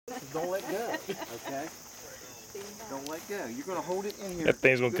Don't let go, okay? Don't let go. You're going to hold it in here. That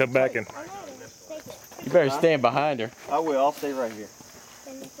thing's going to come back and... You better stand behind her. I will. I'll stay right here.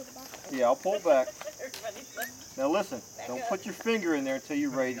 Yeah, I'll pull back. Now listen, don't put your finger in there until you're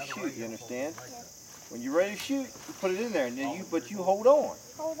ready to shoot, you understand? When you're ready to shoot, you put it in there, and then but you hold on.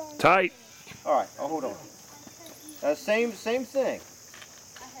 Tight. All right, I'll hold on. Same thing.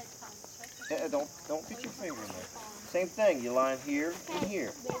 Yeah, don't get your finger in there. Same thing. You line here and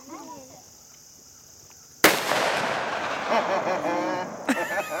here.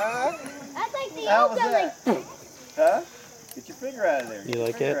 That's like the How was that? Huh? Get your finger out of there. You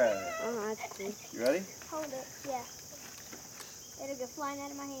like it? You ready? Hold it, yeah. It'll go flying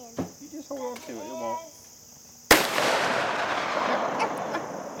out of my hand. You just hold on to it. It won't.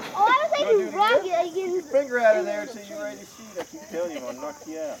 Oh, I was thinking rocket Get your against. finger out of there until you're ready to shoot. I keep telling you, I'm going to knock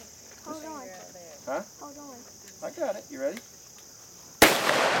you out. Hold on. Huh? Hold on. I got it. You ready?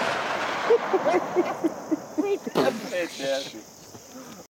 Wait. That's fantastic.